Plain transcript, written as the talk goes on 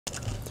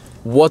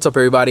What's up,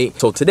 everybody?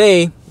 So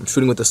today I'm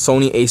shooting with the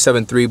Sony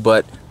A7III,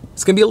 but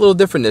it's gonna be a little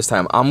different this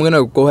time. I'm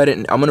gonna go ahead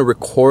and I'm gonna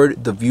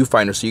record the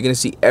viewfinder, so you're gonna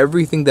see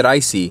everything that I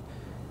see,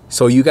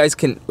 so you guys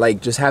can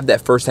like just have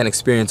that first-hand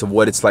experience of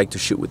what it's like to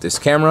shoot with this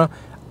camera.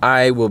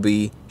 I will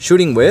be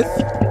shooting with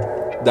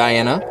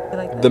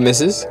Diana, the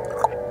missus.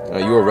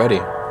 You are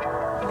ready.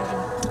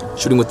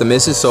 Shooting with the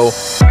missus, so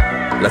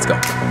let's go.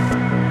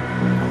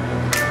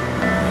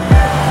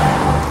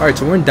 Alright,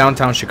 so we're in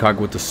downtown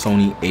Chicago with the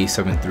Sony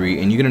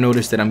A7III, and you're gonna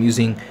notice that I'm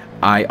using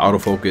eye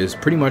autofocus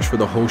pretty much for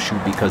the whole shoot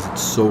because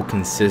it's so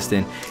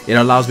consistent. It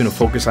allows me to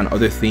focus on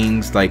other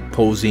things like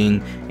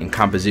posing and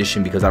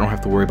composition because I don't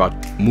have to worry about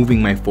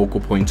moving my focal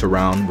points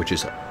around, which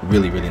is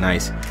really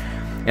nice.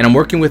 And I'm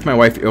working with my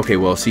wife. Okay,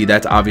 well, see,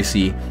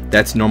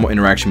 that's normal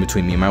interaction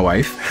between me and my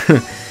wife.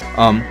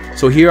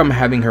 So here I'm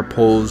having her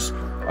pose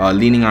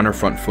leaning on her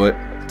front foot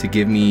to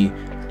give me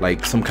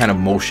like some kind of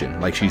motion,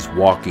 like she's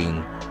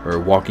walking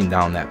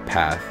down that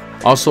path.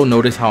 Also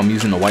notice how I'm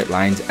using the white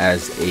lines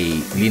as a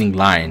leading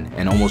line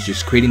and almost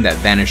just creating that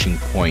vanishing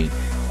point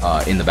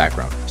in the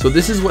background. So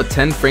this is what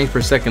 10 frames per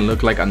second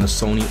look like on the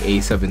Sony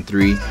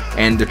A7III,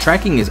 and the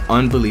tracking is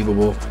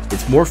unbelievable.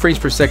 It's more frames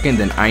per second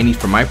than I need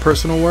for my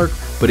personal work,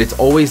 but it's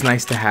always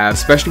nice to have,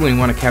 especially when you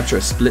want to capture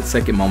a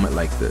split-second moment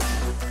like this.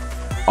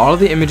 All of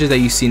the images that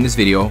you see in this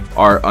video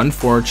are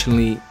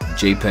unfortunately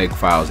JPEG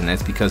files, and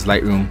that's because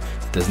Lightroom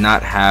does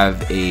not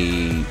have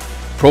a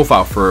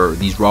profile for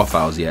these raw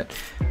files yet,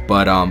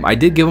 but I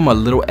did give them a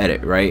little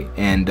edit, right?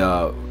 And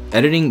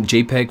editing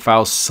JPEG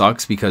files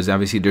sucks because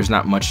obviously there's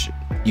not much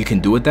you can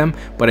do with them,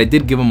 but I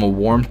did give them a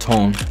warm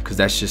tone because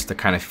that's just the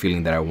kind of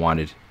feeling that I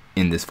wanted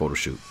in this photo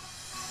shoot.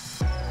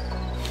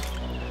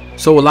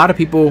 So a lot of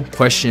people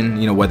question,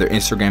 you know, whether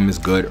Instagram is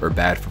good or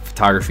bad for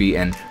photography,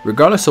 and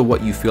regardless of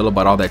what you feel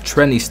about all that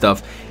trendy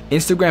stuff,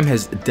 Instagram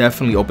has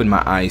definitely opened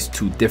my eyes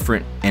to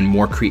different and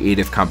more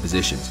creative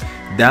compositions.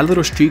 That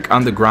little streak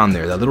on the ground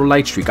there, that little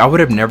light streak, I would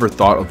have never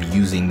thought of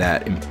using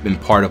that in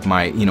part of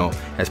my, you know,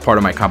 as part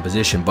of my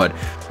composition, but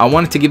I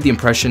wanted to give the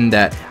impression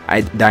that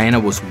Diana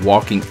was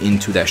walking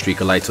into that streak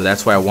of light, so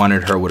that's why I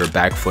wanted her with her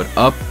back foot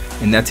up,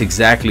 and that's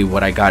exactly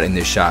what I got in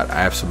this shot.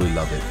 I absolutely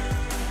love it.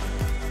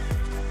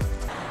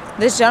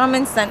 This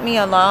gentleman sent me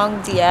a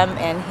long DM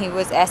and he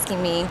was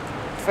asking me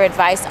for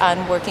advice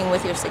on working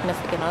with your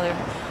significant other.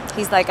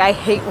 He's like, I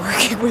hate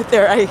working with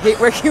her. I hate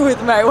working with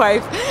my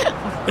wife.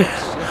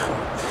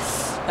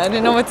 I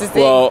didn't know what to say.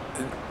 Well,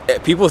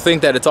 people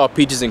think that it's all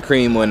peaches and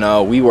cream when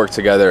we work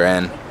together,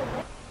 and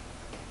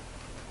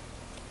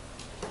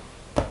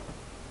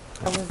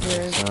That was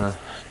yours.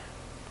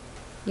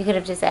 You could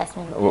have just asked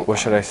me. What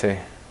should I say?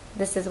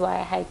 This is why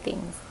I hide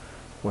things.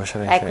 What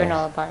should I like say?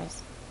 granola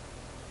bars.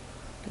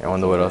 I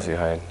wonder what else you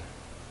hide.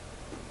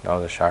 That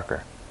was a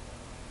shocker.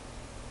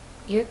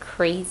 You're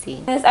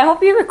crazy. I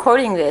hope you're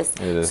recording this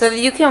so that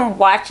you can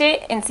watch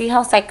it and see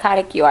how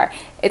psychotic you are.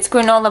 It's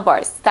granola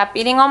bars. Stop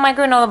eating all my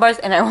granola bars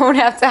and I won't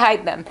have to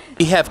hide them.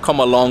 We have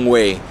come a long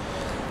way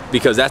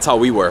because that's how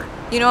we were.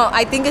 You know,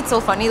 I think it's so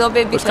funny though,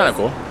 babe, because it's kind of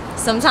cool.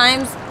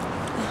 Sometimes,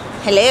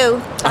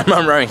 hello.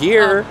 I'm right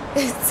here.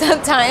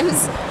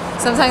 Sometimes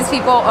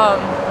people,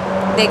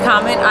 they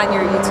comment on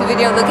your YouTube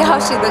video, look at how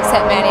she looks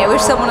at Manny. I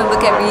wish someone would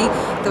look at me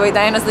the way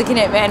Diana's looking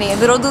at Manny. And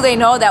little do they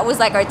know that was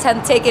like our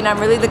 10th take and I'm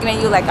really looking at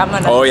you like I'm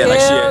gonna oh yeah, like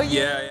kill shit.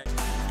 Yeah.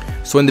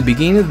 So in the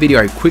beginning of the video,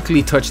 I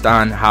quickly touched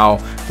on how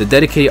the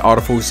dedicated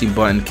autofocusing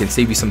button can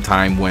save you some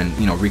time when,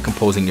 you know,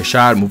 recomposing your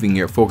shot, moving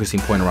your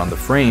focusing point around the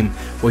frame.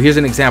 Well, here's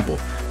an example.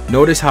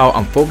 Notice how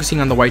I'm focusing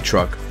on the white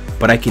truck,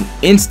 but I can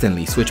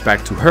instantly switch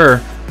back to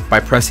her by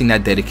pressing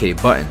that dedicated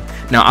button.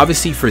 Now,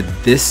 obviously for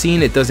this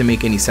scene, it doesn't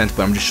make any sense,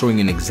 but I'm just showing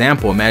you an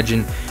example.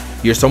 Imagine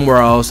you're somewhere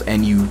else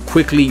and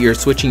you're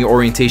switching your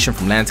orientation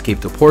from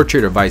landscape to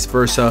portrait or vice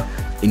versa,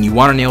 and you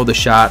want to nail the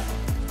shot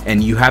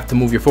and you have to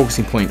move your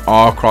focusing point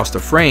all across the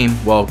frame.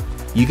 Well,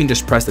 you can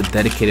just press the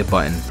dedicated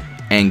button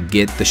and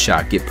get the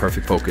shot, get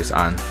perfect focus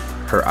on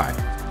her eye.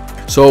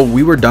 So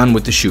we were done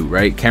with the shoot,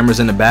 right?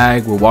 Camera's in the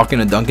bag. We're walking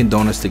to Dunkin'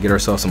 Donuts to get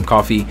ourselves some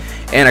coffee,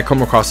 and I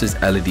come across this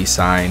LED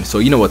sign. So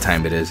you know what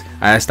time it is.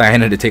 I asked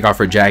Diana to take off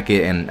her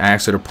jacket, and I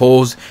asked her to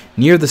pose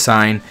near the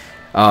sign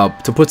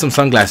to put some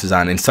sunglasses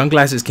on. And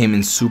sunglasses came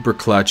in super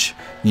clutch.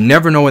 You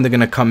never know when they're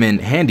gonna come in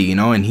handy, you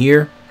know. And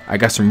here I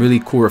got some really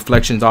cool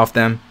reflections off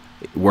them.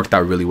 It worked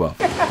out really well.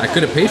 I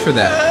could have paid for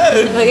that.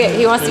 Look at,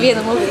 he wants to be in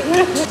the movie.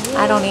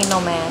 I don't need no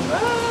man.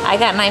 I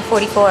got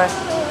 944.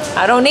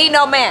 I don't need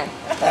no man.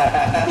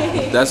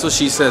 That's what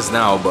she says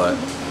now, but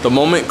the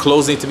moment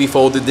clothes need to be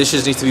folded,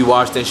 dishes need to be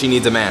washed, then she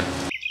needs a man.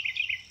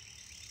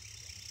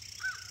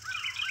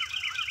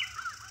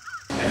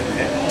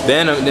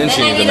 Then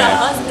she needs a man.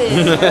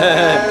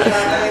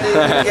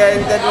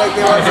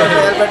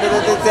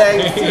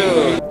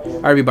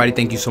 Alright everybody,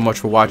 thank you so much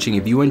for watching.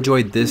 If you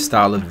enjoyed this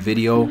style of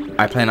video,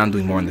 I plan on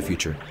doing more in the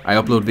future. I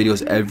upload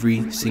videos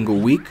every single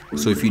week,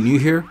 so if you're new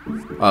here,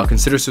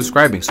 consider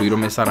subscribing so you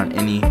don't miss out on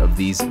any of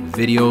these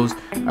videos.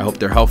 I hope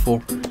they're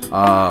helpful.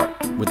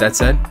 With that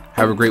said,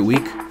 have a great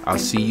week. I'll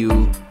see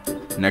you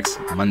next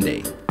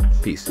Monday.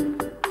 Peace.